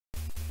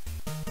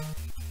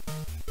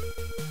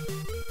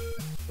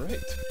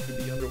Alright, could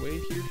be underway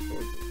here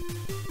shortly.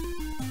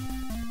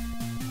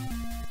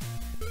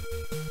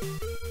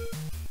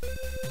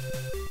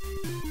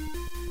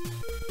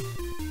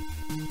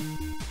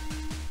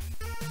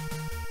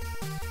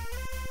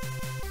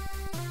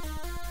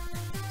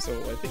 So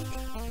I think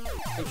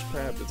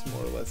Koachkrab is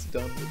more or less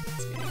done with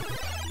this game.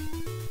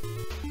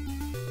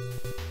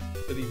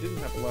 But he didn't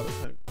have a lot of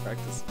time to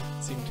practice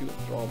and seemed too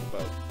enthralled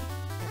about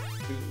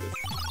doing this.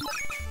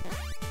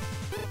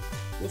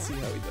 We'll see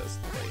how he does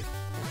today.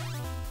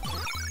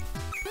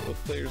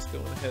 Both players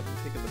going ahead and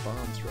taking the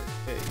bombs right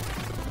away.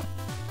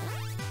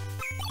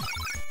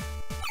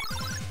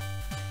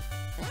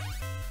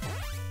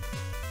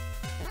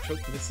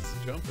 Choke misses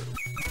a jumper.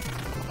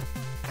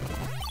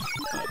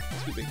 Not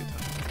too big a time.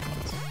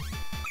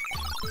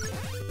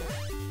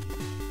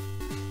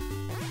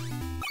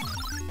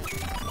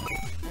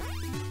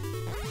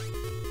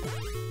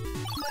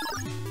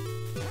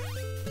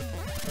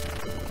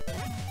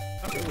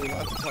 Not really a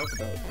lot to talk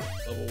about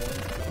level 1.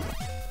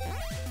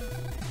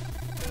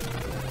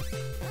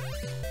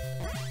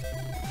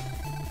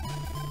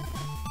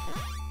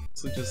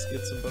 So just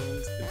get some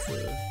bones, get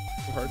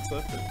the hearts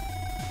up, and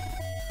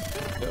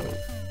go.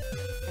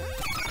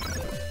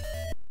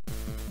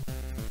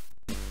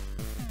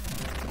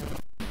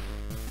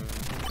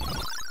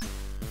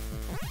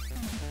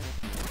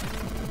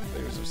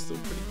 Players are still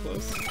pretty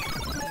close.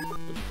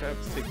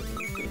 Koachkrab's taking a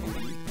little bit of a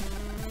lead.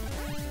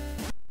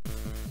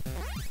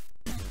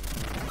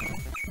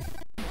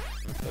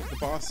 But the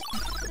boss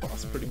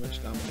pretty much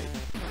dominated.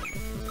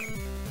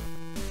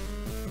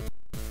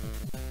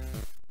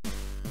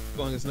 As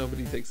long as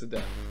nobody takes a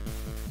death.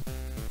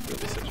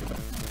 Really set you back.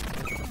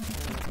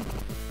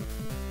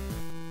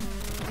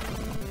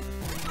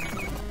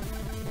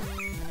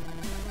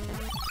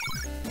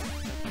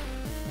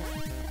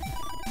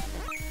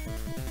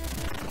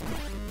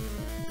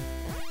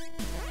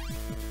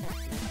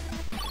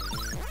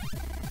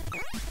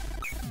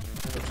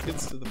 Which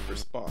gets to the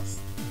first boss.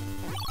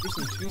 Here's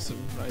some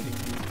twosome riding the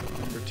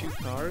number 2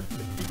 car,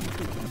 the Creepy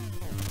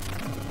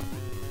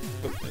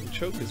Poop. And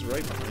Choke is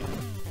right behind him.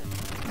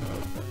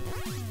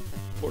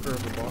 Quarter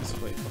of a boss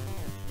fight.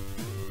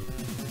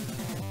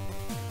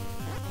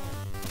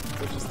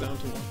 Pushes down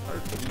to 1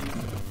 heart, but he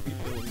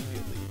refill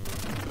immediately.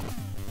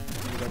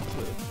 Lead up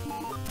to...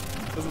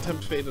 Doesn't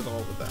tempt fate at all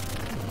with that.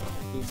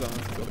 Moves on to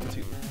level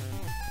 2.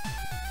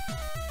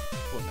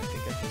 Oh, and I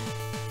think I can...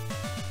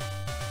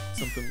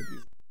 something with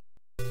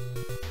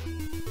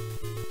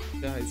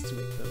these guys to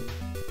make them...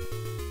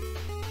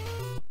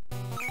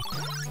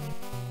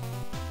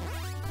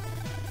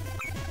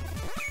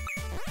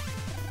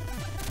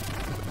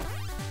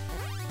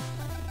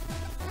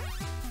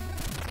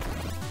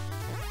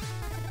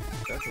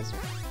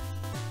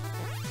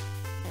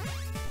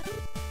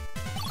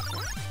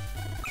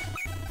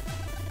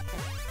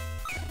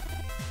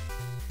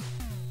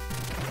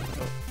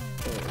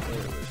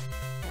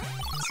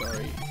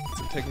 Sorry,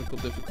 some technical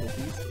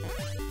difficulties.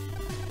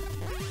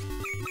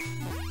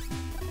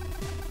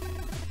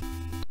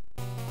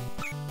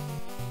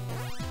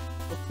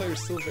 Both players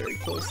still very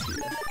close here.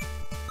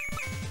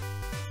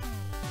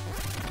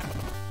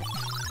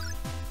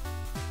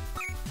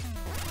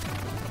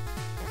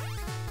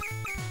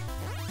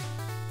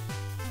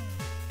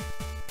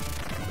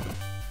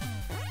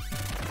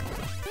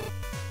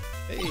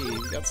 Hey,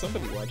 we got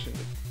somebody watching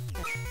it.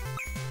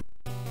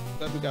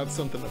 Glad we got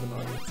something of an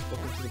audience.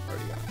 Welcome to the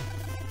party, guys.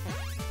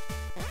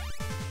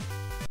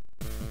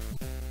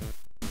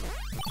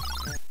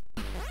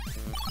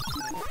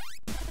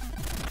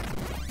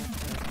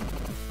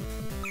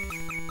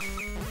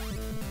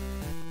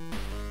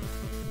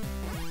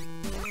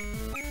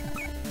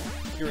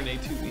 Here in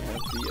A2 we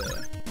have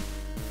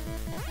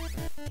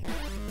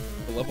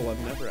the level I've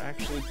never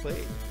actually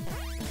played.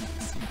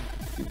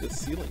 See the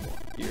ceiling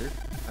one here.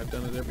 I've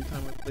done it every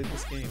time I've played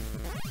this game.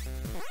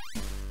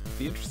 It'd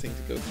be interesting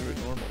to go through it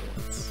normal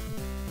once.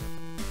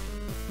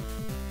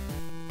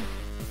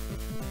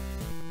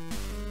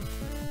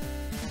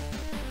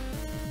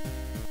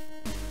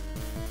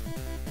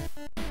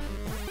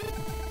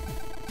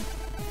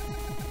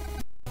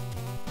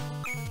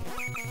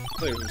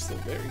 Players are still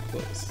very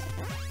close.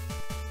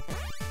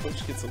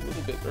 Coach gets a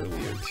little bit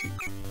earlier to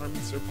Army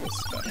Surplus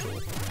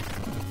Special.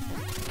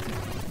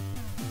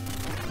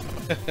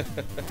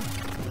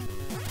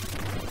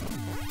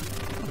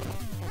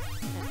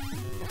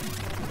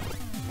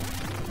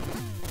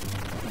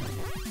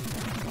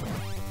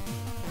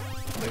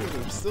 Players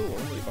are still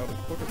only about a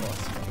quarter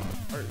boss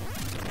apart,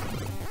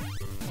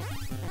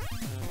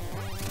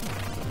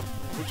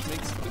 which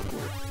makes good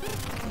work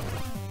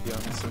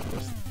beyond the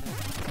surplus.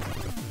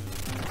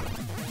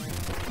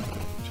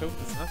 Choke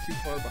is not too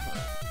far behind.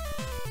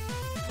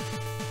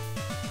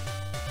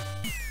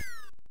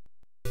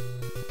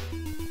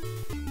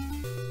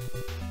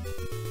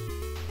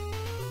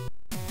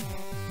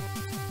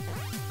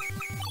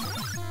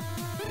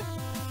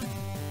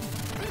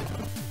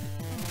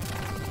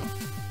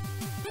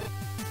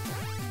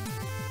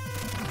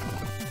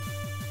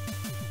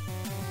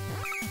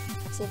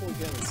 This level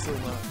again is still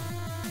not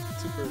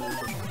super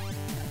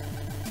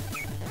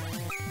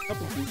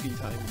couple goofy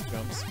timed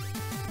jumps.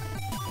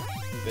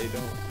 They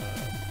don't,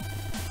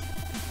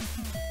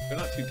 they're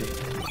not too dangerous.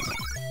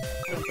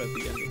 Jump at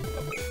the end of the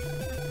level.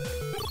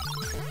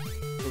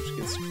 Coach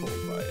gets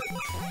trolled by it.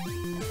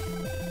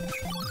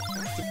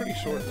 It's a pretty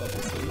short level,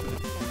 so even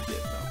if you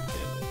get knocked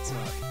in, it's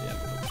not the end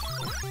of the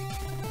level.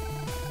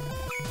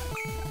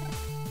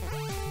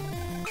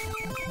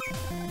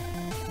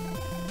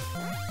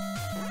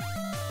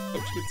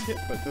 Coach gets hit,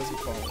 but doesn't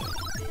fall in.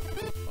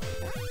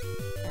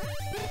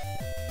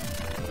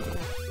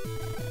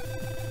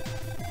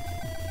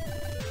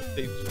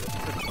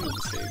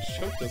 Stage.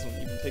 Choke doesn't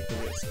even take the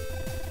risk.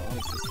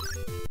 Honestly,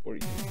 or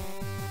you.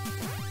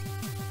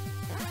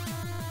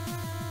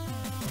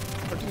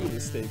 Part 2 of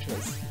this stage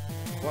has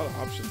a lot of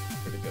options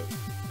where to go.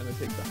 And I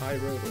take the high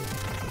road or the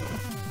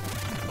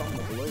problem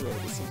with the low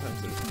road is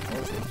sometimes there's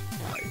also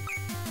high.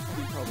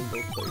 You probably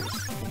both players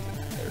take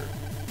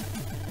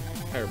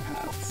higher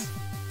paths.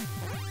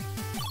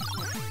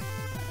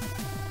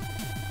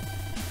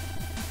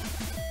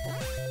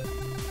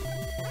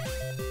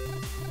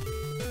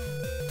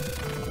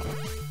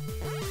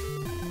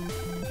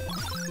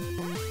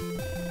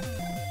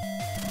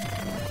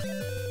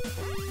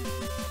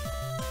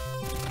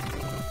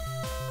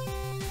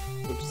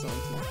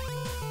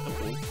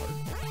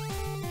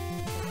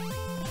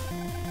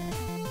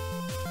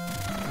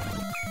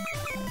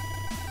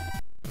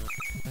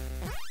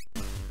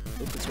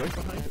 Right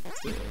behind it,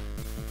 still.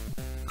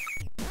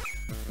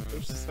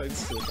 Coach decides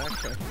to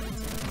backtrack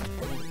into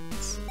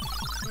opponents,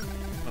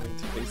 wanting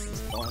to face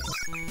this boss.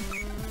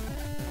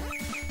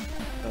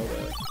 Now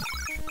the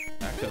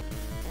backup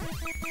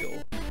kill.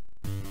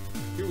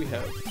 Here we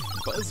have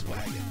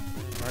Buzzwagon.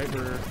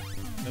 Driver,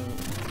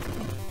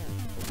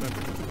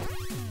 remember,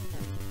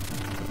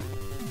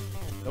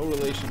 no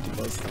relation to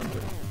Buzz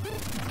Thunder.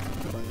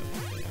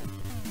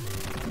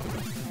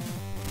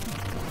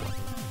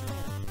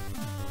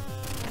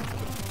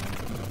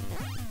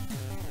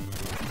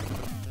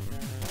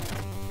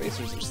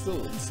 Racers are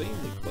still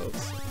insanely close.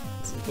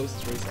 This is the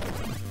closest race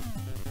I've done.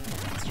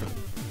 That's true.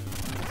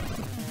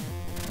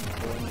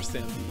 I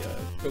understand the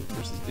Coke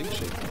versus Big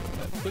Shake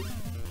that put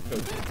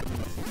Coke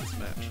in this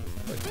match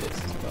quite close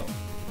as well.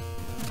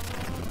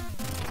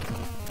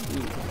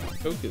 Ooh,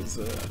 Coke is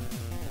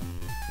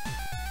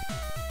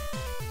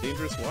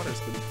dangerous waters,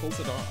 but he pulls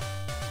it off.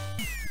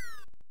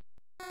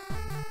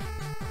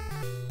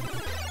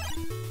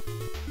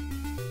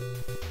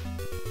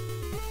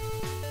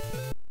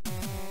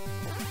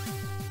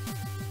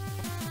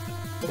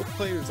 Both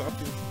players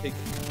opting to take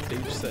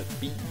stage set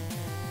B.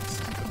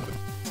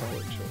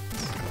 Solid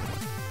choice.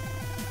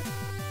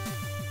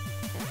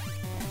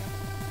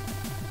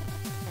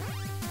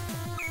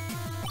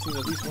 I've seen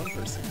at least one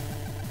person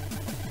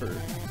for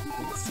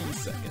the C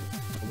second,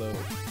 although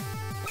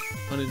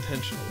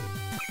unintentionally.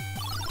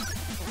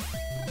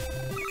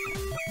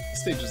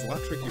 This stage is a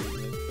lot trickier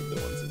than the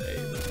ones in A.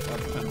 There's a lot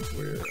of times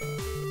where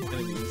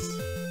enemies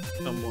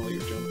come while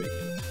you're jumping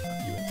and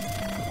knock you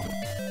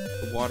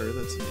into the water.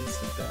 That's an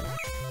instant death.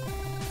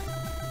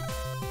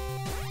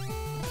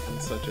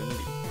 Such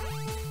enemy.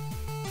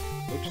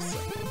 Coach is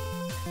second.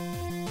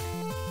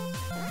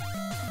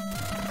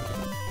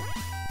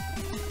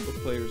 Both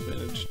players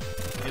managed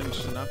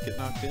to not get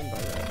knocked in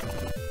by that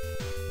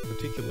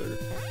particular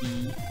B.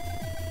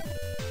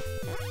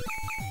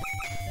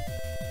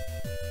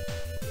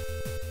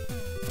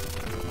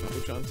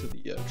 Coach onto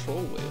the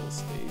troll whale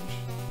stage.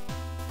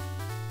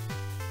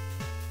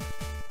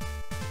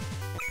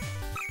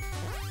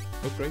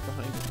 Look right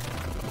behind him.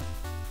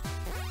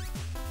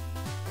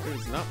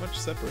 There's not much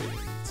separating the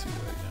two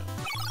right now.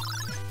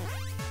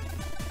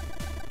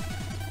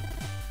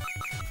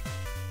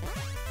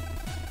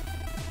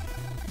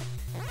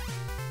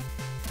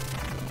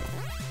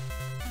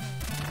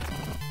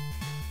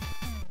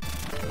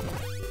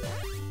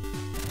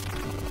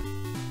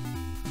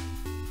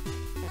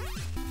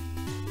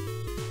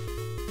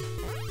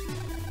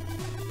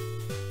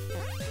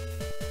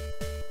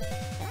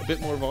 A bit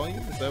more volume?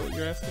 Is that what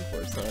you're asking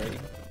for? Sorry.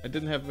 I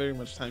didn't have very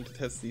much time to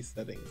test these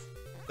settings.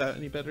 Is that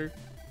any better?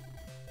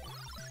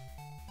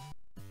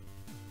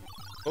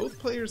 Both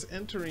players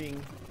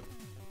entering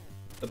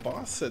the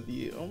boss at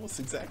the almost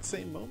exact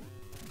same moment.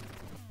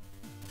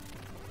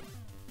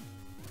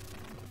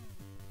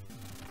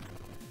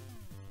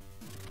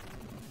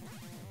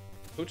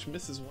 Coach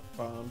misses one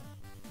bomb,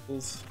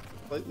 pulls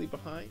slightly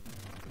behind.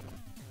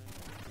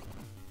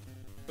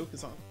 Coke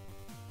is on,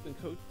 and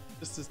Coach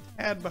just a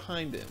tad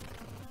behind him.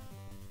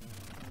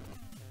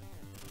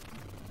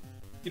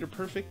 Peter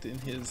Perfect in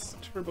his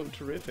Turbo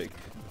Terrific,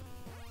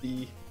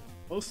 the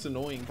most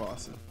annoying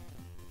bosses.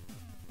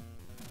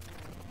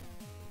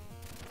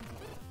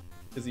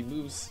 Because he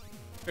moves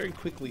very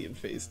quickly in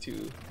phase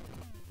 2.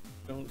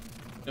 Don't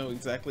know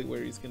exactly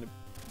where he's gonna be.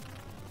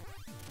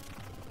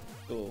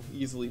 You'll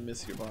easily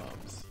miss your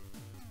bombs.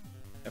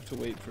 Have to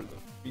wait for the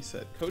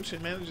reset. Coach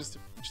manages to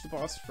reach the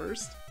boss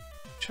first.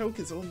 Choke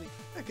is only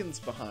seconds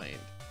behind.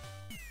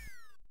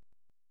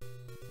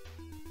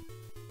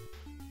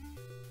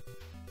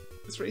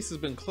 This race has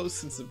been close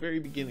since the very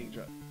beginning,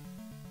 John.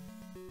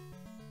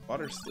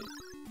 water stage.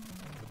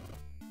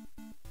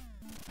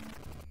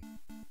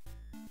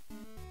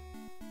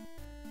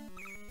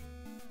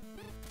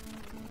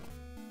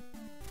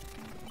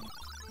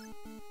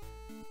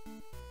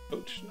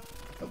 Coach,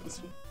 not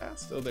this one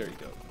fast. Oh, there you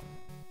go.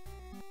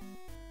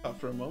 Thought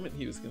for a moment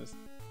he was gonna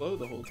slow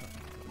the whole time.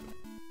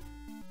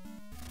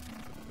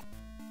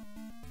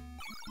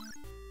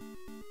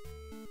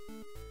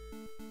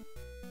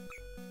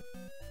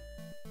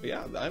 But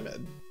yeah,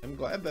 I'm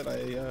glad that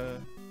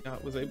I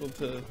was able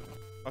to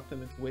talk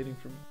them into waiting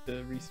for me to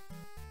respawn.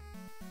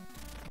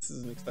 This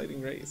is an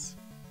exciting race.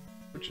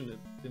 Fortunate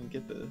didn't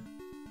get to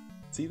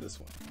see this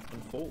one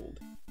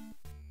unfold.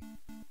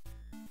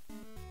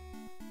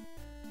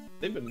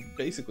 They've been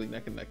basically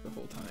neck and neck the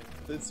whole time.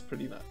 It's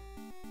pretty nuts.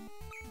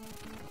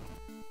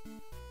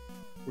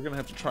 We're gonna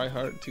have to try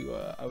hard to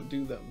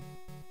outdo them.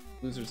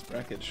 Losers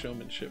bracket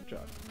showmanship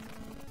job.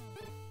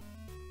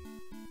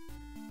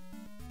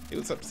 Hey,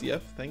 what's up,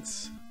 CF?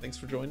 Thanks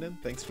for joining.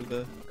 Thanks for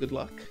the good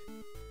luck.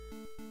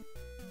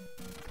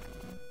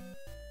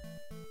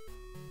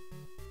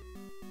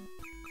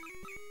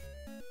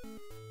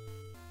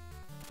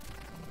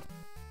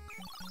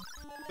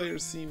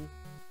 Players seem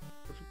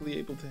perfectly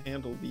able to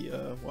handle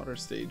the water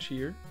stage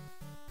here.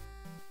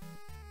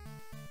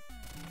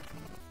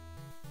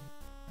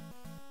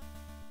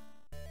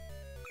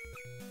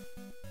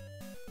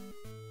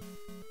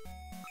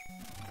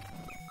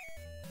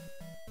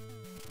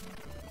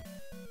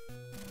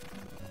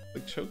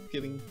 Like Choke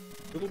getting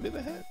a little bit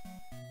ahead.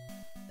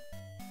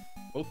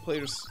 Both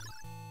players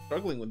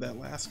struggling with that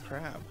last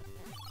crab.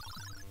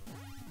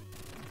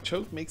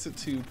 Choke makes it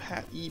to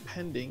Pat E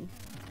pending.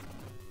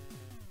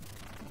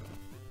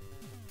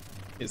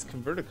 His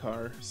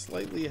Converticar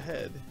slightly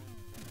ahead.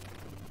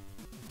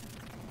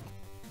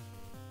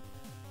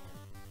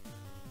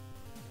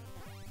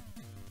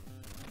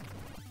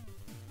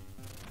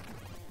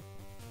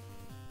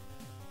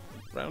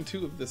 Round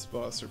 2 of this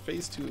boss, or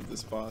phase 2 of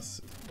this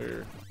boss, there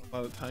are a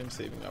lot of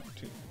time-saving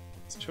opportunities.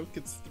 Choke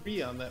gets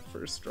 3 on that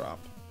first drop.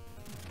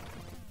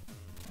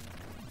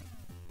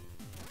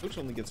 Coach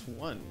only gets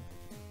 1.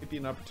 Might be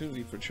an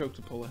opportunity for Choke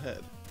to pull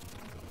ahead.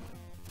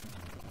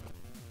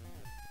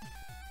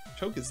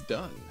 Choke is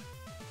done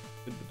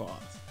with the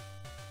boss.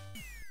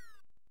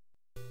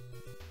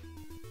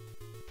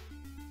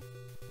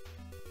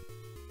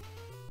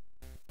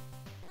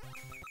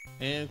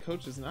 And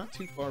Coach is not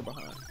too far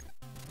behind.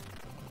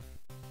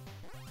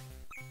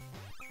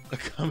 A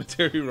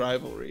commentary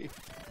rivalry.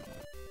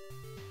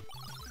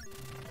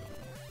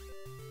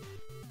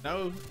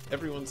 Now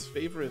everyone's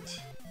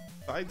favorite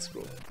side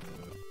scroll.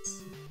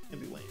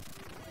 Candy Lane.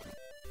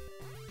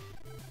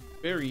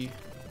 Very,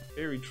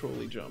 very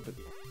trolly jump at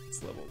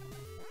this level.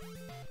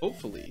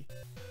 Hopefully,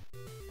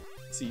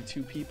 see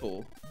 2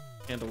 people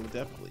handle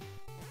adeptly.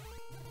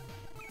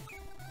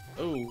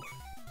 Oh,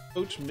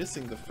 Coach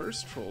missing the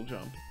first troll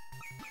jump.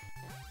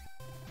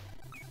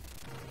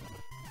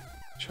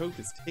 Choke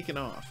is taken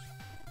off.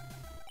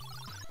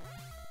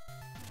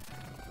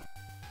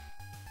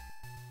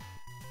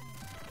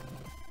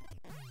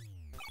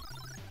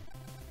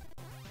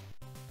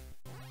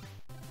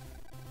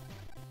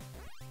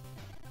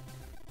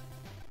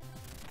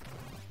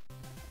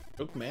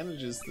 Choke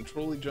manages the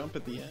trolley jump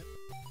at the end.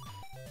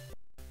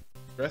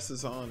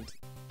 Presses on.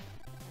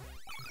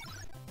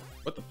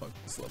 What the fuck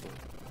is this level?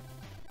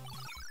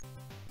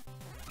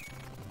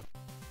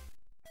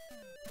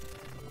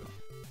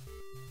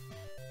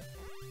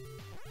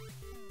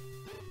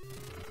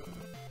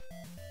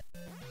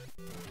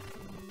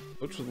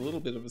 Coach with a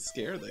little bit of a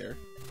scare there.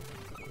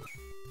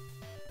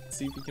 Let's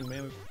see if he can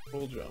manage the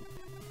troll jump.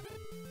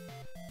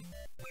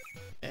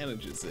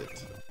 Manages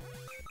it.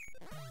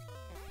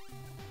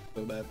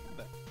 So that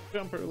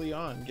jump early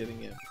on, getting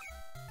him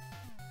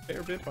a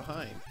fair bit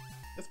behind.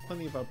 That's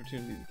plenty of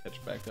opportunity to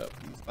catch back up.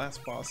 These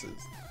last bosses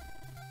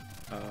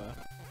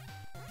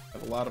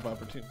have a lot of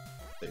opportunity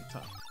to save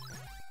time.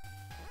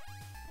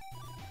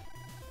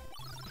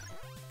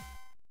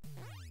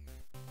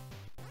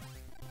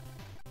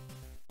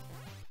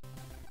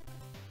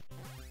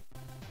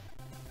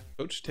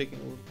 Coach taking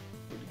a little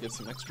to get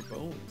some extra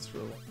bones for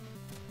a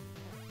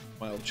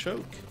while.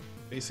 Choke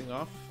facing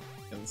off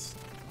against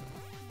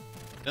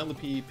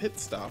Penelope pit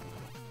stop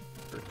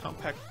for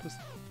compact pussy.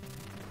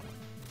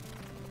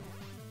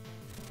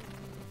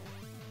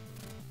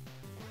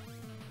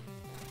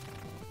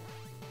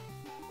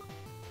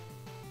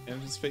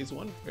 Manages phase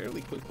 1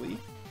 fairly quickly.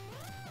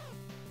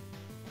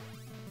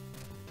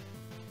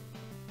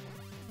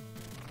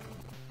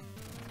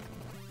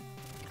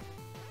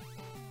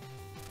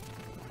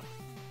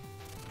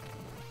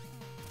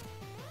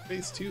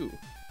 Phase 2,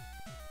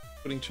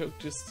 putting Choke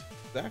just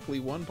exactly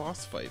 1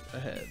 boss fight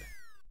ahead.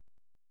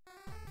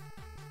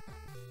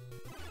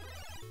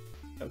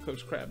 How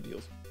Coach Crab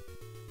deals.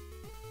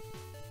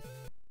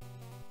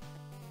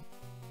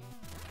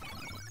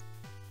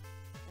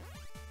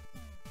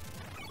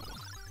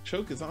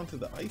 Choke is onto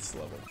the ice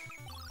level.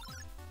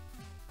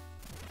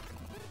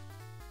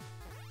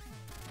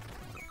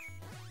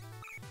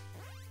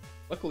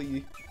 Luckily,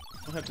 you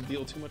don't have to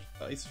deal too much with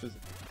the ice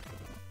physics.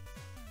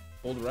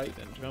 hold right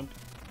and jump.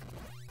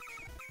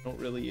 Don't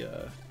really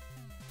enter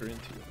into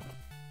it.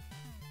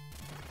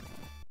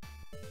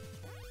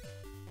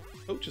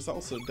 Coach is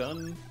also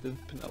done with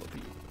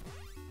Penelope.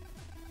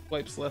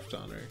 Swipes left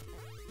on her.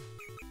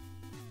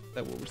 Is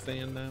that what we're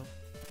saying now?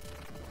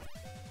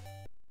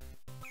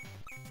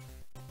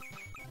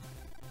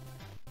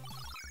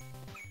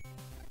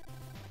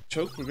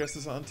 Choke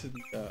progresses on to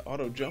the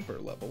auto jumper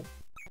level.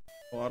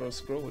 Auto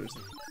scrollers.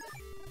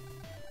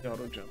 The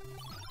auto jump.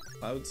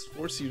 Clouds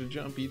force you to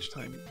jump each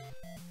time.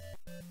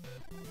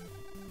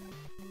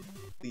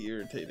 Really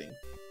irritating.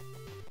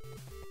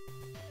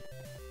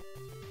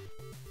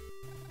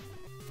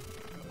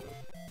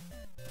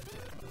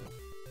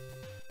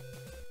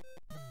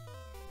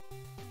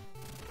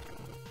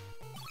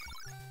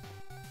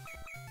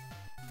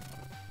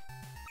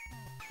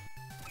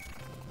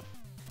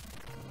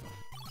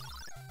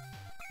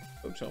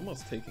 Coach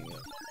almost taking it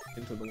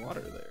into the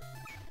water there.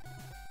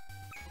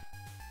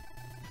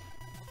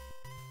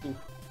 Ooh,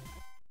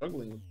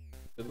 struggling with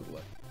a bit of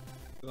left.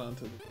 Get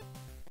onto the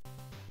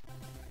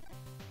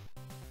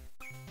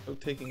Coach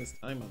taking his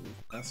time on these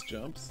last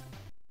jumps.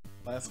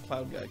 Last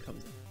cloud guy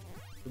comes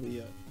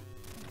in.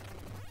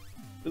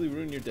 Really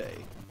ruin your day.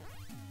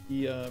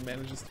 He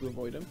manages to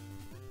avoid him.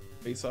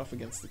 Face off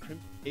against the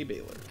Crimson hay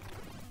baler.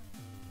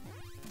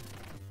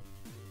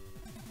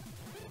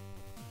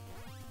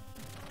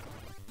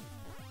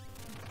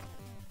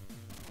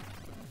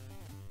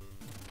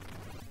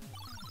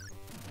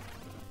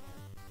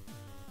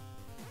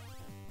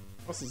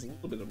 Is a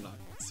little bit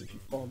obnoxious. If you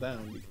fall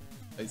down, you can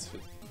ice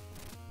fit.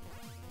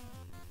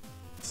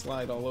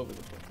 Slide all over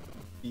the place.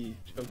 Be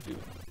choke doing.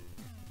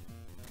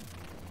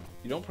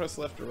 You don't press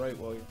left or right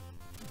while you're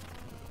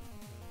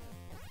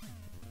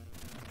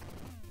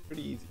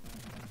pretty easy.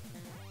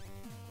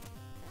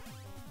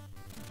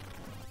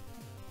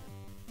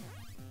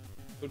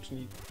 Coach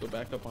needs to go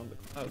back up on the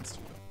clouds.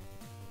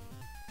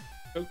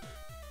 Choke.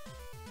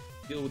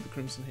 Deal with the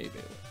Crimson hay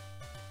baler.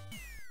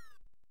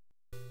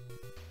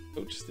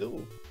 Coach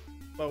still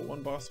about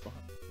one boss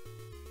behind.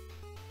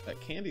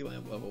 That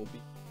Candyland level will be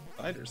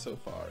lighter so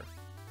far.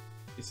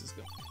 This is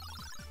good.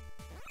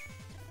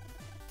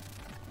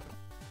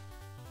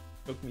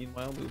 Choke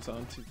meanwhile moves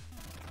on to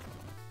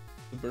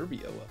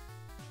Suburbia level.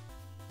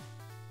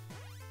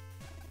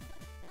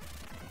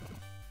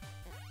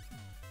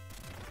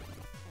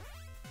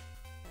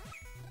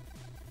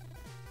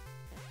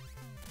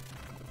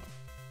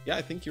 Yeah,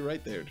 I think you're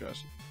right there,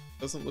 Josh.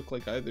 Doesn't look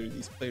like either of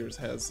these players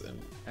has an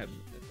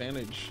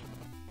advantage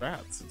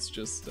strats. It's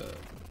just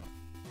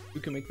who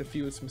can make the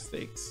fewest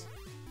mistakes.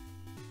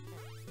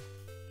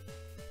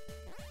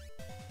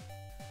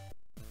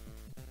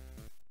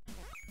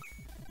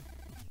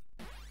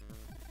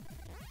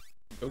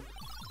 Choke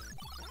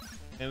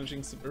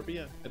managing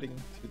Suburbia, heading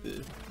to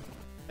the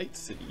Night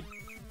City.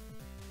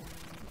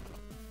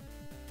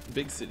 The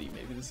big city,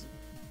 maybe this is,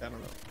 I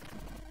don't know.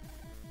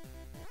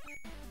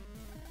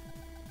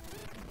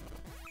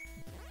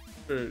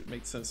 Sure, it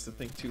makes sense to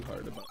think too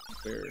hard about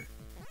where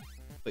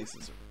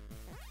places are.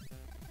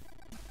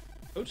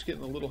 Coach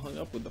getting a little hung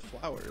up with the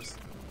flowers.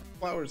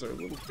 Flowers are a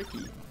little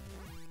tricky.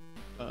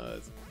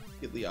 It's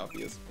immediately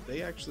obvious, but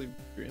they actually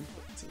your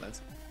inputs, and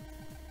that's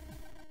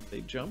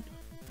they jump,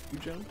 you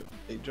jump,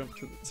 they jump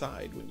to the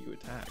side when you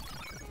attack.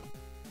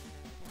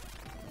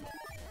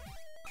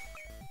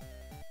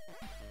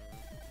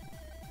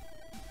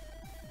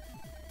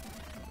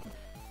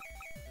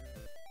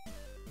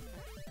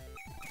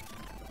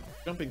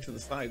 Jumping to the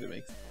side, that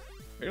makes it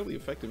fairly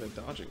effective at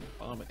dodging a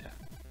bomb attack.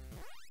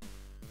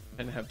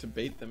 And have to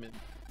bait them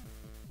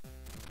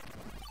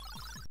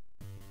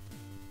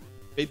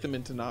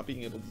into not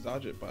being able to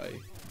dodge it by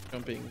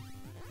jumping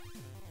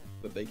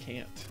that they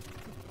can't.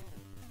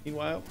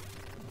 Meanwhile,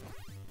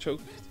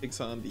 Choke takes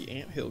on the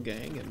Anthill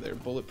gang and their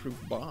bulletproof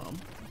bomb.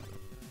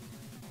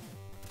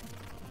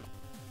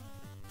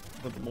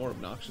 One of the more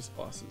obnoxious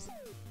bosses.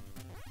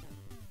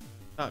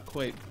 Not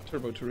quite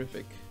turbo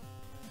terrific.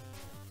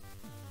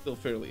 Still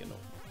fairly annoying.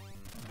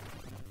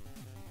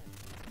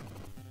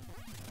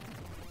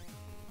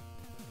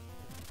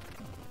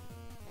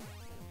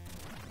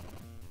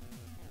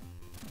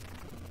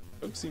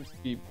 Choke seems to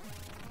be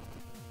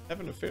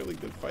having a fairly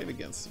good fight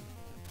against him.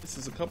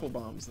 Misses a couple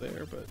bombs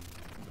there, but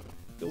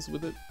deals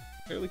with it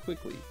fairly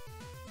quickly.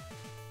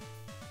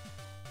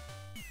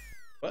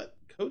 But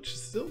Coach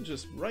is still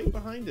just right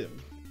behind him.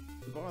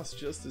 The boss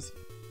just as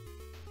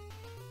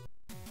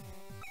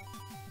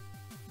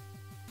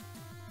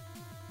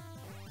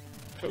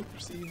Choke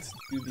proceeds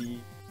to the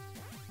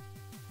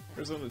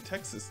Arizona,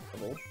 Texas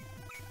level.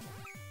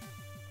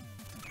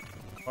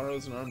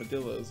 Arrows and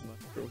armadillos, not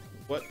sure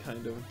what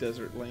kind of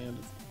desert land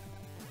is.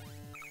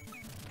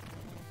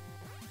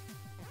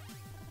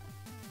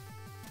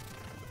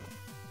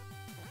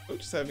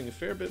 Coach is having a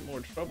fair bit more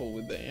trouble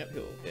with the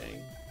Anthill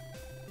gang,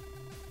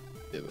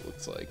 it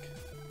looks like.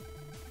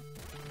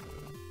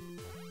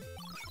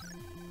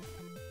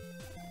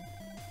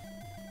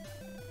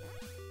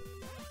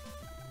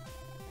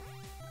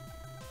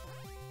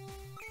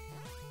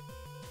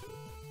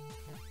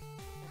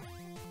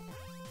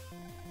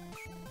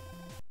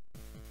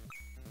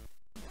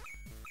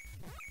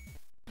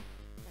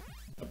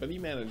 but he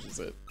manages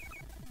it.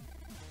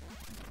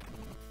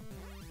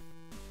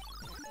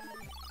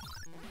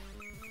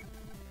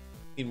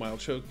 Meanwhile,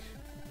 Choke,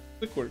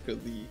 quick work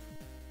of the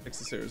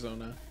Texas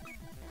Arizona,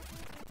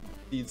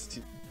 leads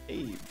to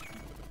cave.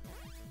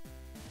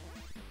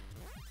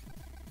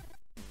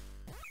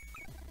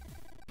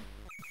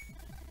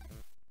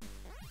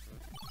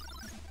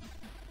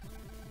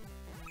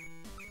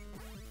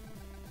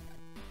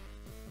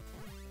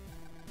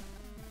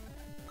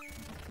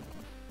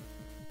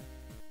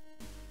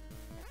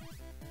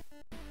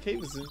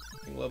 Cave is an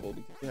interesting level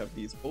because you have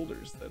these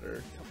boulders that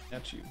are coming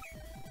at you.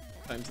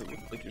 Sometimes it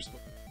looks like you're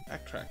supposed to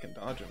backtrack and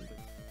dodge them, but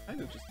you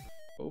kind of just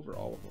go over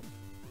all of them.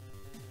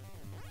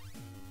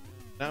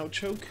 Now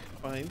Choke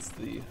finds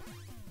the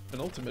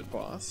penultimate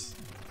boss,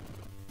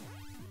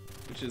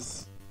 which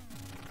is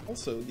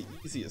also the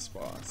easiest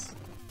boss.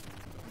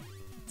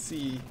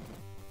 See,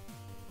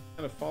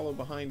 kind of follow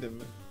behind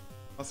him and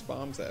toss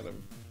bombs at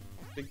him.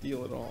 Big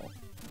deal at all.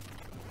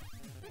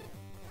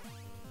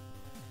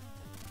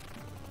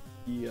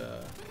 The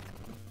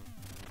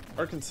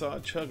Arkansas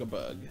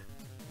Chug-a-Bug.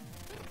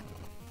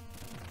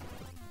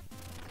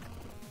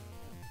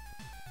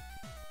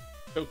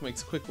 Choke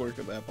makes quick work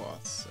of that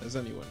boss, as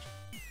anyone.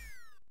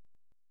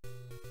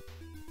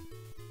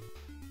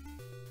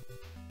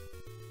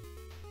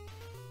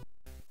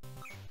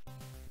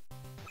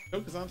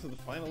 Choke is on to the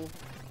final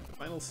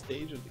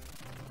stage of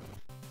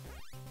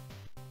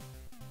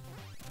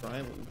the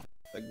island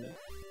segment.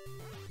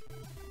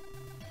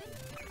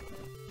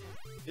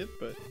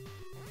 But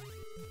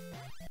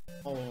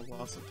all a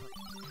loss of time.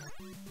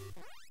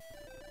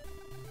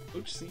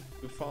 Coach seems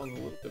to have fallen a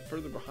little bit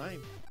further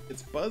behind.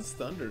 It's Buzz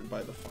thundered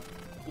by the final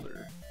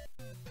boulder.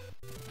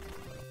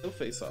 He'll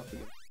face off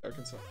against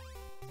Arkansas.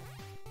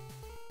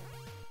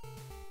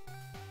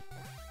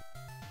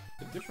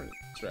 A different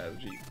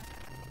strategy.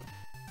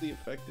 Really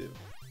effective.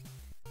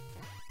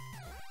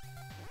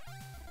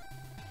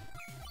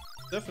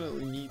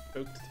 Definitely need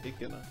Choke to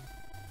take in up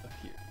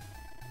here.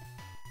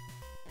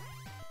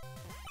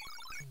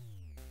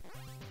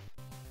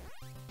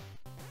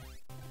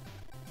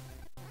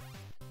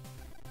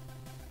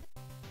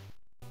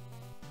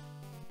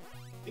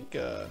 I think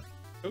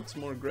Choke's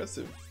more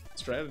aggressive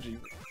strategy.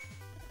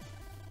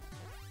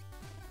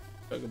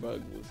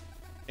 Chug-a-Bug was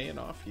paying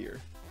off here.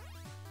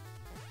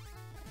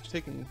 He's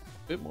taking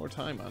a bit more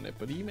time on it,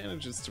 but he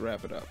manages to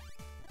wrap it up.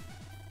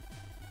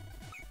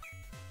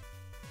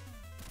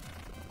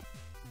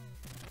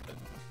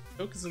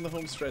 Choke is in the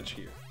home stretch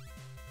here.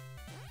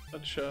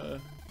 Not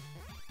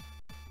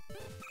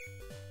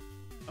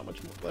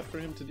much more left for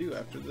him to do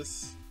after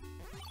this.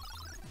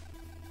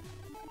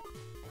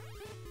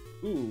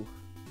 Ooh.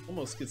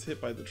 Almost gets hit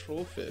by the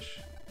trollfish.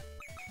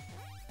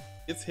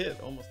 Gets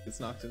hit, almost gets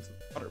knocked into the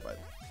water by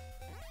them.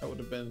 That would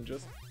have been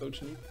just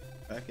Coach Neat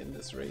back in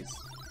this race.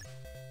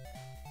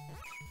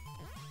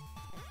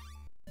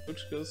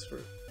 Coach goes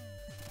for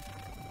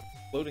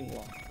floating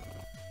lock.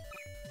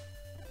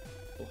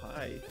 A little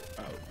high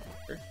out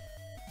here.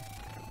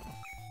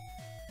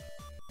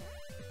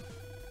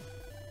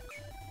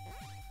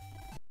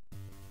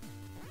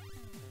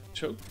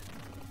 Choke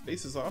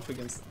faces off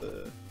against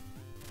the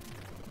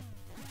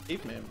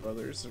Caveman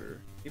brothers,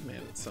 or Caveman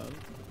and Son.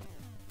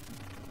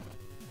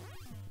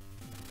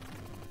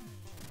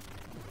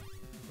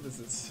 What is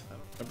this? I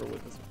don't remember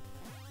what this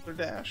was. Or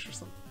Dash or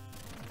something.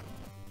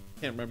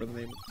 Can't remember the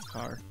name of this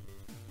car.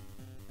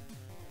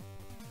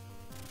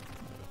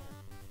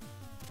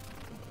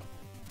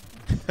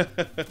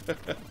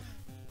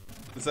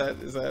 Is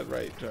that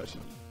right, Josh?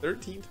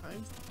 13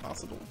 times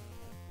possible.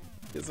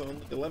 He has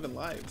only 11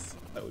 lives.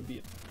 That would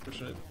be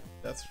unfortunate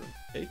deaths from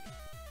Cake.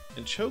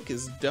 And Choke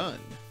is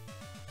done.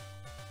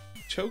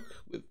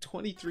 Choke with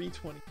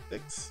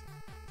 23-26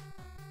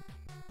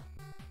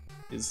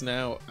 is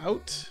now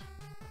out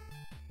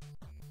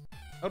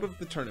of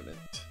the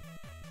tournament.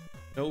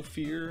 No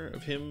fear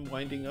of him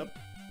winding up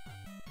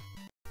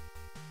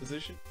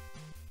position.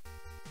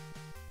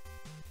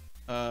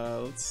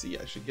 Let's see,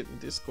 I should get in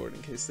Discord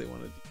in case they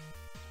want to do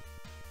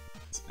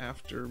this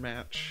after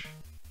match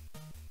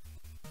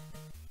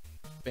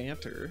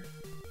banter.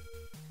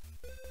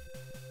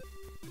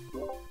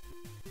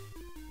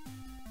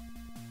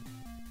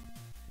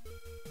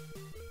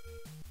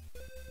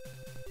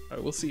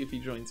 Alright, we'll see if he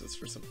joins us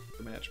for some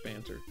match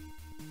banter.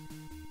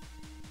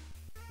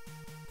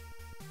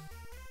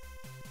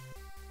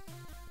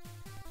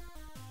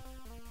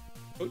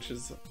 Coach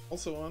is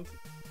also on to the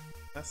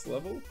last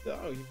level.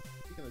 Oh, you're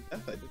taking a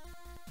death, I did.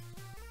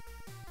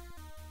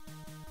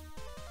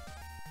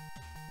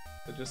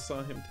 I just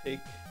saw him take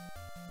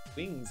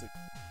wings.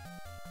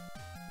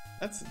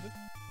 That's a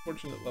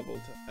fortunate level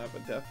to have a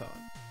death on.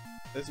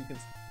 As you can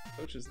see,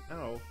 Coach is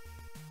now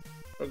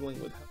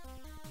struggling with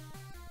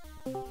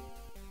health.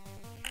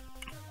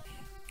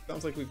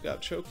 Sounds like we've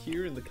got Choke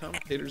here in the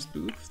commentator's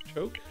booth.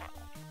 Choke,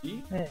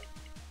 G? Hey,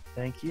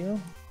 thank you.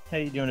 How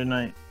you doing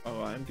tonight?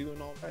 Oh, I'm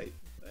doing all right.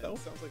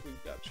 Sounds like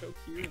we've got Choke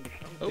here in the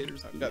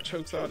commentator's booth. I've got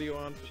Choke's audio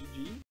on.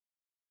 GG.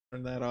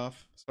 Turn that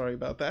off. Sorry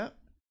about that.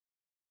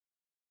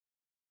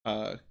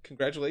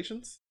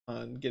 Congratulations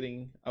on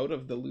getting out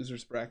of the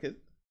losers bracket.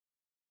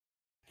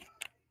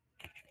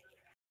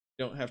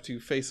 You don't have to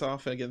face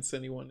off against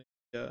anyone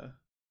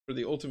for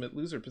the ultimate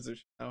loser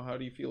position. Now, how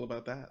do you feel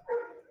about that?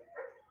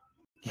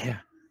 Yeah,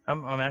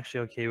 I'm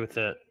actually okay with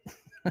it.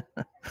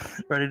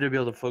 Ready to be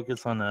able to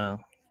focus on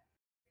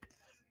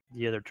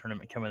the other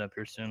tournament coming up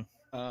here soon.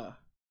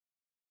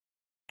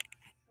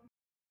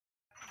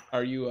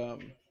 Are you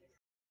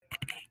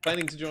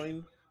planning to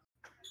join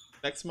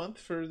next month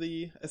for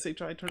the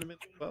SHI tournament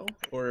as well,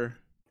 or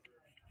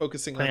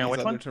focusing on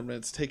these other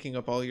tournaments taking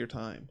up all your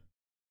time?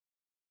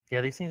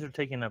 Yeah, these things are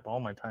taking up all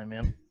my time,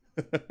 man.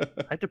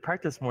 I have to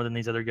practice more than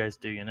these other guys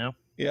do, you know?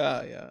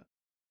 Yeah.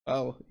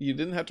 Well, you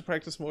didn't have to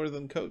practice more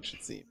than Coach,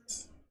 it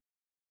seems.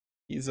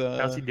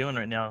 How's he doing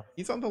right now?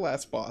 He's on the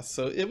last boss,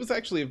 so it was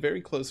actually a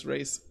very close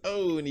race.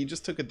 Oh, and he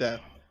just took a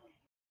death.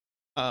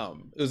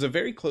 It was a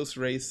very close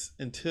race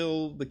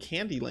until the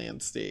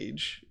Candyland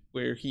stage,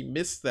 where he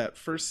missed that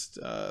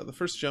the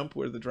first jump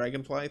where the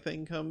dragonfly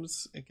thing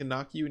comes and can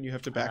knock you, and you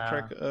have to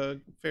backtrack a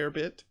fair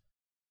bit.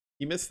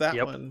 He missed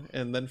that one,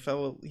 and then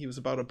he was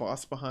about a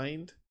boss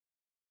behind.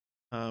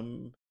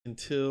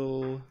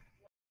 Until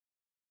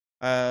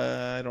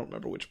I don't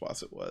remember which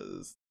boss it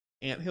was.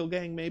 Anthill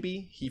Gang,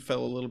 maybe? He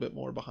fell a little bit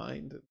more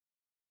behind.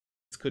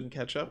 Just couldn't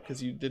catch up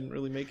because you didn't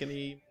really make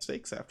any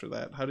mistakes after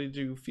that. How did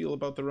you feel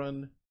about the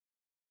run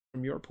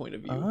from your point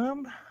of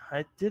view?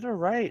 I did all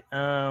right.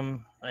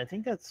 I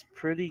think that's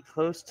pretty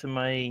close to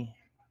my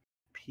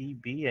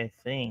PB, I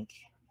think.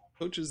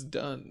 Coach is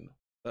done.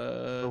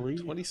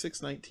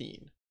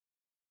 26:19.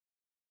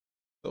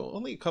 So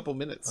only a couple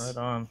minutes. Right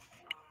on.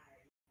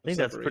 I think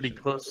that's pretty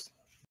close.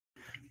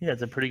 Yeah,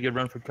 it's a pretty good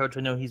run for Coach.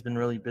 I know he's been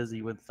really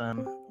busy with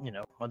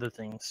other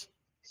things,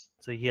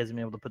 so he hasn't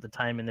been able to put the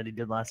time in that he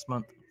did last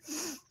month.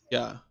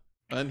 Yeah,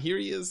 and here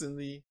he is in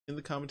the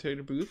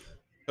commentator booth.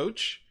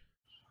 Coach,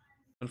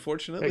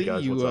 unfortunately, hey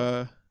guys,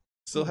 you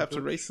still have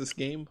to race this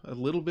game a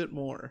little bit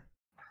more.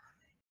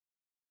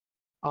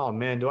 Oh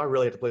man, do I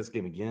really have to play this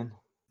game again?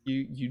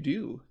 You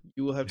do.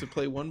 You will have to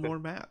play one more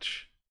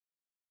match.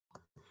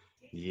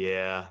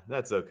 Yeah,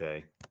 that's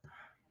okay.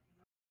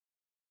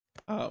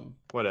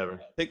 Whatever.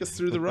 Take us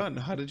through the run.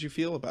 How did you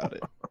feel about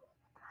it?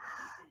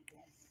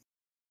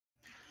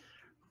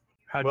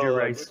 How'd your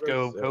race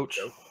go, Coach?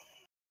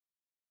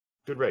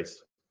 Good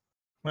race.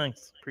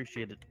 Thanks,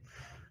 appreciate it.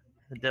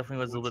 It definitely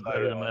was a little bit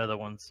better than my other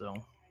one. So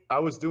I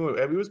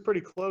it was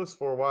pretty close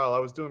for a while. I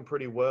was doing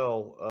pretty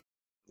well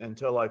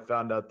until I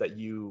found out that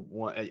you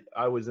won.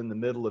 I was in the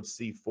middle of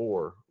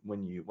C4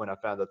 when I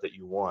found out that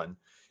you won.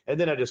 And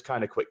then I just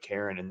kind of quit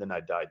caring, and then I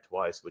died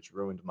twice, which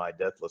ruined my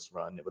deathless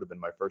run. It would have been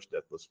my first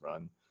deathless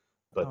run,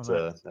 but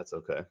nice. That's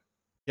okay.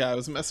 Yeah, I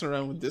was messing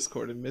around with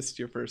Discord and missed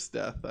your first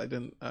death. I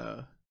didn't.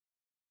 I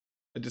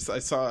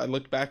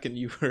looked back and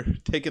you were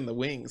taking the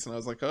wings, and I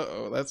was like,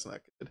 "Uh-oh, that's not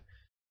good."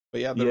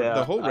 But yeah,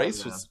 the whole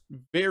race was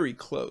very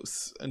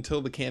close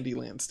until the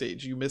Candyland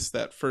stage. You missed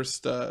that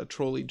first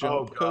trolley jump.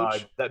 Oh God,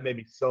 Coach. That made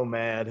me so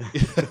mad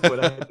when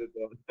I did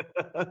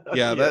that.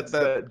 Yeah,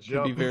 that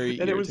jump. Could be very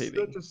and irritating.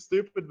 It was such a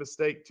stupid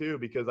mistake too,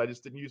 because I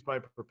just didn't use my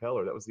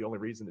propeller. That was the only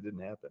reason it didn't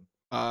happen.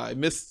 I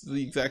missed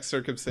the exact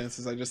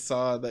circumstances. I just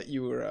saw that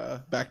you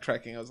were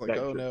backtracking. I was like,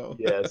 oh no.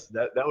 Yes,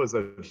 that was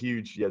a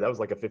huge. Yeah, that was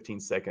like a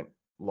 15-second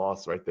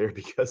loss right there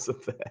because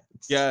of that.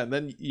 Yeah, and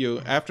then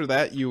after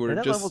that you were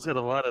that level's got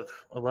a lot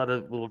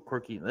of little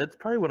quirky. It's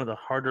probably one of the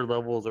harder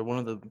levels, or one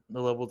of the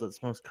levels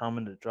that's most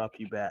common to drop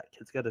you back.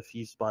 It's got a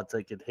few spots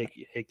that could hit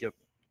you,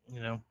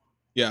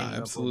 Yeah,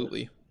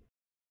 absolutely.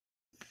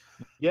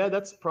 Yeah,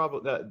 that's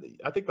probably that.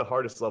 I think the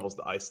hardest level is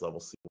the ice level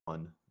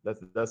C1.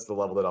 That's the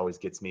level that always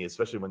gets me,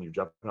 especially when you're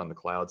jumping on the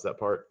clouds. That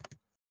part.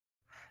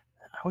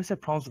 I always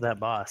have problems with that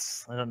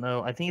boss. I don't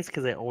know. I think it's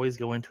because I always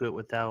go into it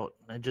without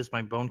just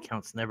my bone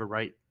count's never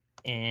right,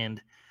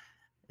 and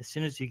as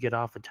soon as you get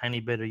off a tiny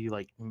bit, or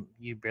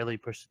you barely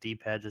push the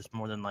D-pad just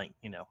more than a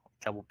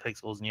couple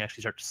pixels, and you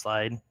actually start to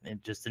slide,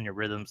 and just then your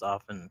rhythm's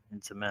off, and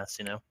it's a mess.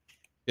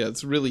 Yeah,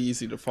 it's really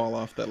easy to fall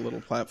off that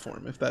little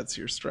platform if that's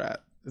your strat.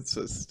 It's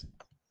just.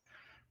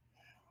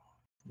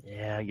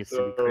 Yeah, I guess.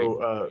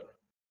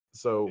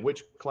 So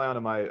which clown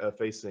am I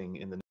facing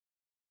in the?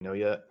 You know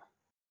yet?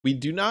 We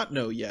do not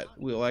know yet.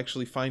 We'll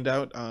actually find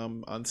out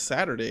on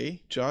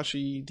Saturday.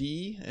 Joshy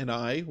D and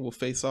I will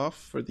face off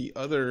for the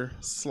other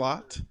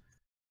slot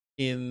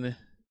in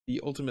the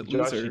Ultimate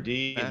Loser Joshy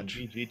D match.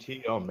 And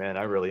GGT. Oh man,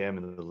 I really am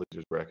in the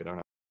losers bracket,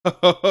 aren't I?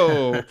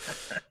 Oh,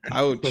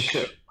 ouch.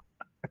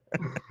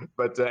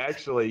 But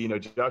actually,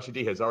 Joshy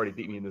D has already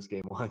beat me in this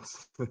game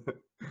once.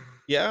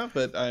 Yeah,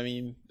 but I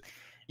mean,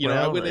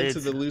 I went into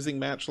the losing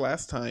match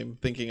last time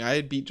thinking I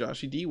had beat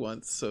Joshy D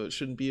once, so it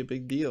shouldn't be a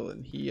big deal,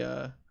 and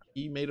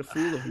he made a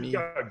fool of me. He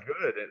got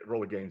good at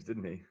roller games,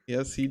 didn't he?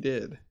 Yes, he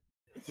did.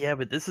 Yeah,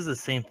 but this is the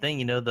same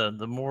thing.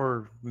 The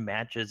more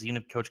matches, even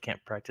if Coach can't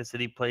practice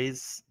that he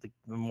plays, the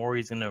more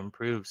he's going to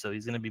improve. So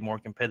he's going to be more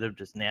competitive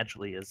just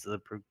naturally as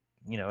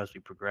as we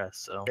progress.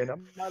 So. And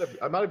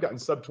I might have gotten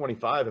sub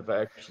 25 if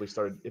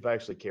I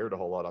actually cared a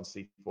whole lot on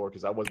C4,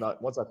 because I was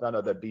not. Once I found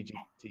out that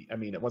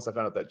once I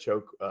found out that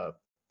choke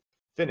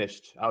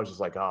finished, I was just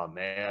like, oh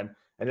man.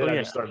 And then I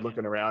just started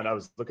looking around. I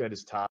was looking at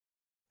his time,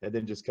 and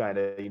then just kind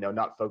of,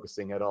 not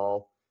focusing at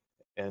all.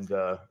 And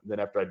then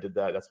after I did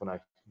that, that's when I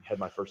had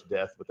my first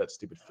death with that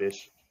stupid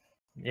fish.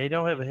 Yeah, you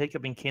don't have a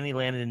hiccup in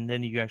Candyland, and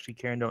then you actually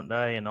care and don't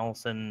die, and all of a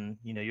sudden,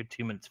 you're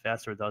 2 minutes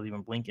faster without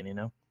even blinking,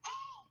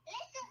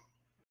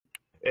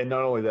 And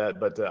not only that,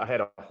 but I had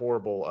a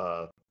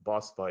horrible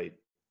boss fight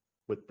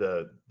with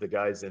the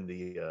guys in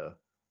the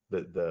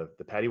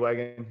paddy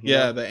wagon.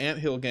 Yeah, the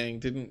anthill gang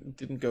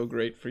didn't go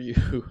great for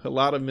you. A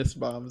lot of missed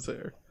bombs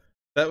there.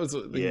 That was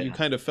you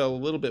kind of fell a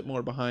little bit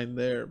more behind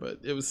there,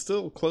 but it was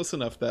still close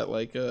enough that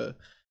like a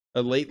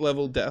late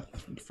level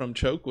death from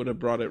choke would have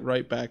brought it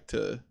right back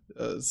to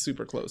a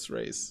super close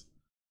race.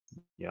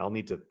 Yeah, I'll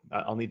need to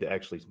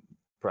actually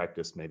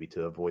practice maybe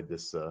to avoid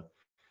this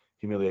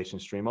humiliation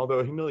stream. Although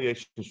a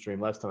humiliation stream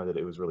last time I did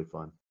it was really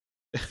fun.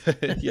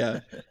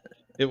 Yeah,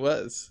 it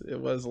was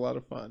a lot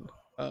of fun.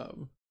 I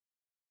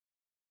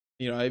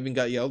even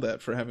got yelled at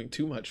for having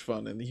too much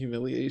fun in the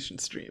humiliation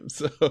stream.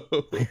 So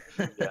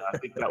yeah, I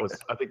think that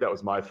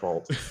was my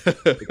fault. I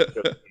think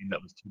that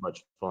was too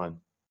much fun.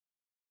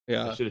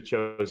 Yeah, I should have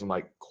chosen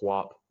like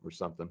Quap or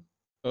something.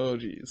 Oh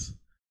geez.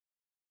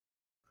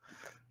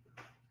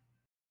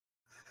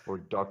 Or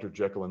Dr.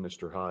 Jekyll and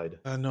Mr. Hyde.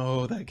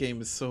 No, that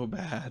game is so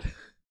bad.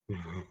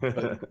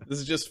 But this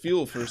is just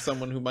fuel for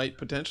someone who might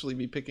potentially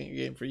be picking a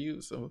game for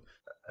you. So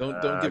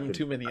don't give him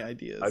too many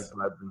ideas.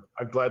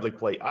 I'd gladly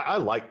play. I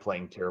like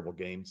playing terrible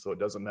games, so it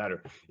doesn't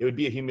matter. It would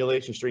be a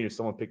humiliation stream if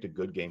someone picked a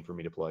good game for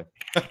me to play.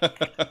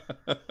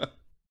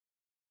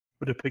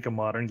 Would it pick a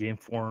modern game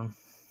for him?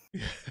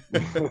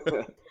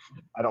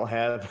 I don't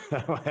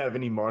have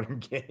any modern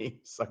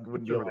games. I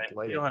wouldn't be able to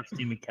play it. You don't have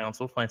Steam accounts.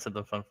 We'll find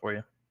something fun for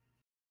you.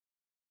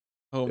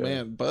 Oh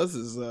man, Buzz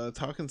is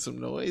talking some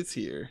noise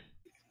here.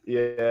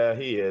 Yeah,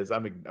 he is.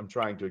 I'm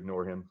trying to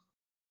ignore him.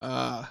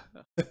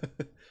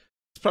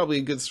 It's probably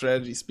a good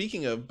strategy.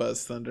 Speaking of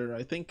Buzz Thunder,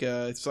 I think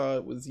I saw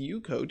it was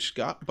you, Coach,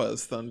 got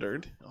Buzz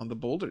Thundered on the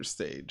Boulder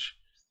stage.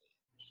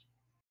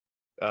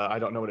 I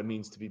don't know what it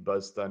means to be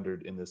Buzz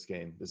Thundered in this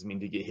game. Does it mean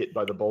to get hit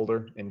by the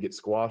boulder and get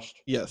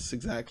squashed? Yes,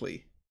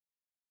 exactly.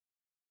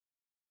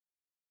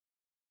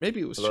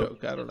 Maybe it was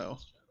choke. I don't know.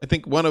 I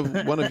think one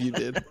of you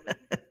did.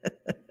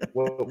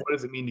 Well, what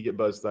does it mean to get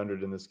Buzz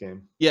Thundered in this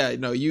game? Yeah,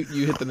 no, you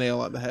hit the nail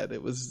on the head.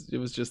 It was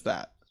just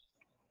that.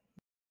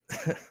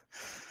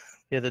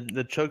 Yeah,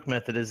 the choke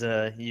method is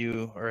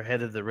you are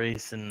ahead of the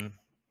race and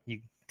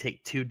you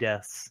take 2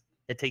 deaths.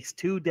 It takes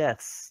 2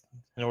 deaths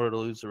in order to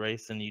lose the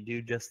race, and you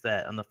do just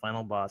that on the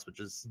final boss, which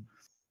is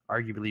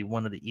arguably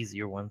one of the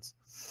easier ones.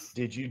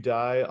 Did you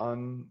die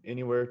on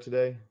anywhere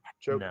today,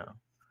 Choke? No,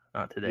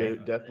 not today.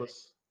 Yeah,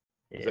 deathless?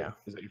 Yeah.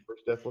 Is that your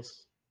first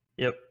deathless?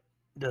 Yep,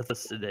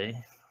 deathless today.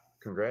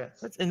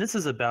 Congrats. And this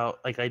is about,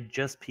 like, I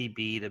just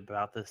PB'd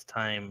about this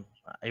time.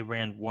 I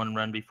ran 1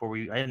 run before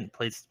I didn't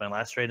place my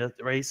last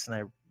race, and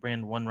I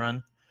ran 1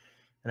 run,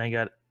 and I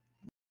got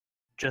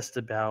just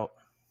about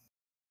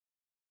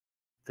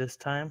this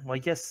time. Well, I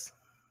guess,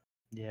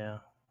 yeah,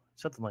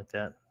 something like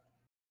that.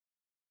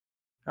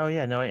 Oh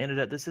yeah, no, I ended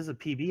up. This is a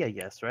PB, I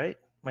guess, right?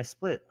 My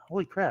split.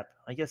 Holy crap!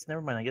 I guess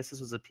never mind. I guess this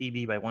was a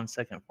PB by 1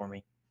 second for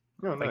me.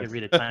 Oh, if nice. I could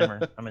read a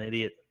timer, I'm an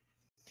idiot.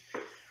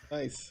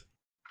 Nice.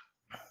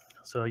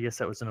 So I guess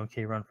that was an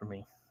okay run for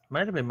me.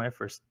 Might have been my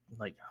first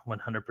like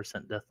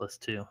 100% deathless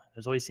too.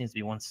 There's always seems to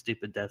be one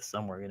stupid death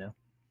somewhere,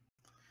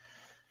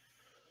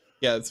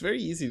 Yeah, it's very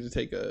easy to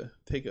take a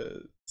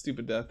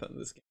stupid death on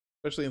this game,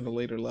 especially in the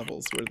later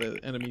levels where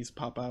the enemies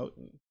pop out.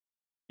 And,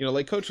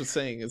 like Coach was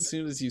saying, as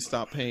soon as you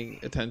stop paying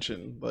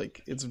attention,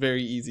 like it's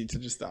very easy to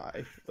just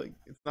die. Like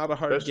it's not a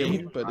hard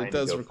game, but it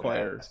does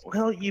require.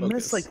 Well, you focus.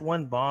 miss like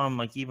 1 bomb,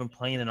 like even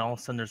playing, and all of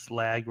a sudden there's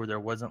lag where there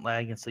wasn't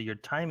lag, and so your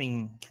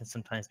timing can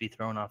sometimes be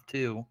thrown off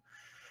too.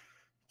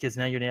 Because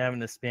now you're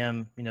having to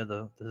spam,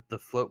 the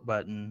float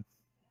button,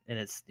 and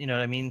it's, you know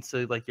what I mean?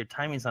 So like your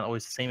timing's not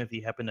always the same if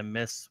you happen to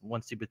miss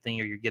one stupid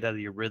thing or you get out of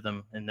your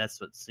rhythm, and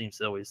that's what seems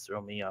to always throw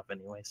me off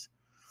anyways.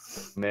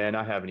 Man,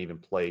 I haven't even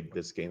played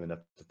this game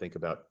enough to think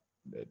about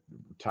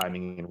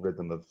timing and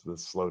rhythm of the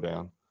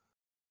slowdown.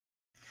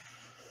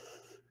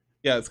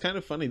 Yeah, it's kind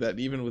of funny that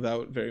even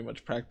without very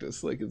much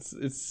practice, like it's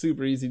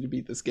super easy to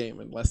beat this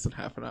game in less than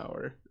half an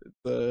hour.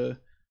 It's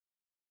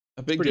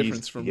a big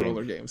difference from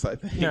roller games, I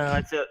think. No,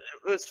 I feel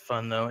it was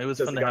fun though. It was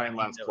fun to guy have in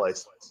last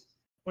place.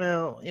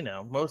 Well,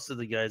 most of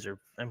the guys are.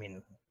 I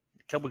mean,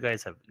 a couple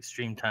guys have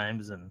extreme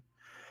times,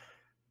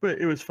 but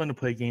it was fun to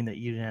play a game that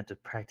you didn't have to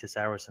practice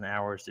hours and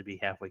hours to be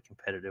halfway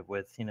competitive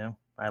with.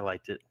 I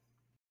liked it.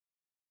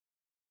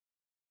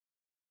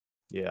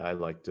 Yeah, I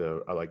liked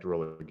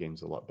roller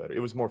games a lot better.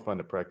 It was more fun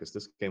to practice.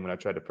 This game, when I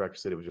tried to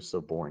practice it, it was just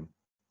so boring.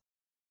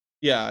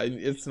 Yeah,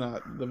 it's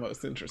not the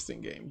most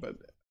interesting game, but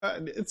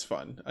it's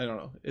fun. I don't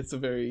know. It's a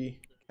very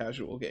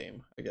casual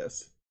game, I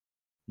guess.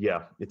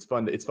 Yeah, it's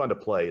fun. It's fun to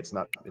play. It's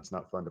not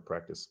fun to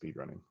practice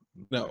speedrunning.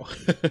 No.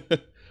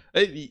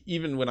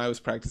 Even when I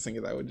was practicing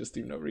it, I would just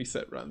do no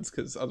reset runs,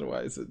 because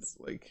otherwise it's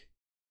like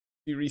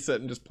you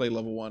reset and just play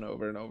level 1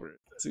 over and over.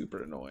 It's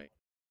super annoying.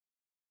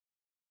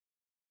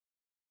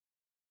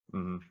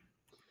 Hmm.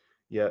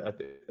 Yeah,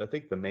 I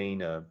think the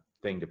main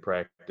thing to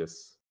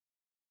practice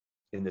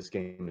in this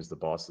game is the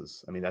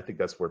bosses. I mean, I think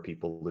that's where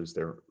people lose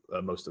their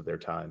most of their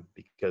time,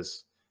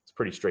 because it's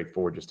pretty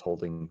straightforward, just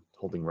holding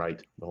right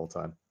the whole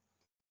time.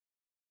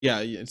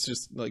 Yeah, it's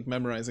just like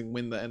memorizing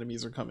when the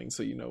enemies are coming,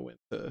 so you know when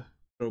to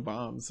throw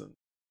bombs and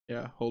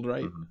yeah, hold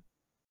right. Mhm.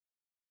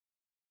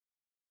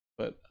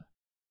 But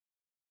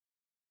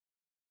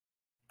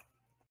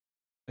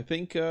I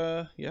think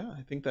I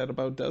think that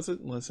about does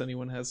it, unless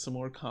anyone has some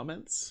more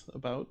comments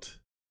about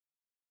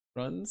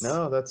runs.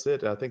 No, that's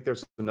it. I think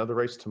there's another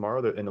race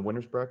tomorrow in the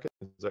winners bracket.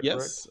 Is that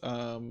correct?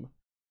 Yes,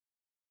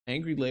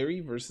 Angry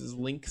Larry versus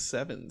Link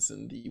Sevens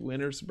in the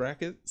winners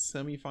bracket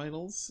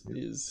semifinals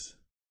is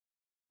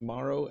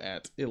tomorrow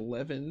at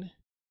 11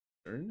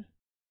 Eastern.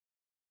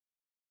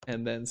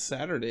 And then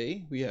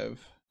Saturday we have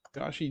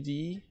Joshy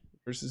D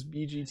versus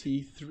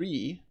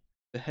BGT3,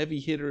 the heavy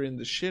hitter and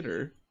the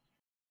shitter,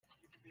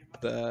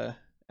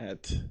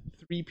 at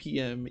 3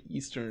 p.m.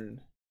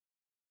 Eastern,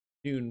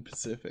 noon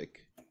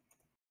Pacific.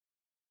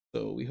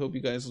 So we hope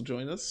you guys will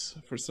join us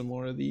for some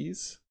more of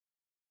these.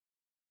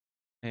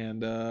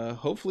 And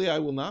hopefully I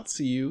will not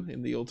see you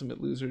in the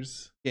Ultimate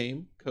Losers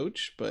game,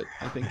 Coach, but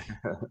I think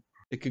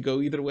it could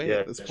go either way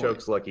at this point.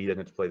 Choke's lucky he doesn't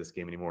have to play this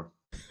game anymore.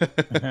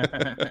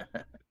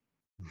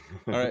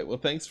 All right, well,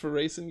 thanks for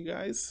racing, you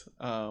guys.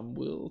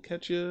 We'll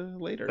catch you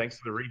later. Thanks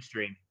for the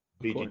restream.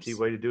 Of BGT, course.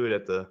 way to do it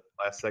at the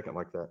last second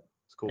like that.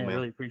 It's cool, I man.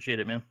 really appreciate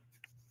it, man.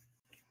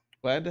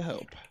 Glad to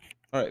help.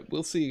 All right,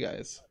 we'll see you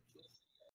guys.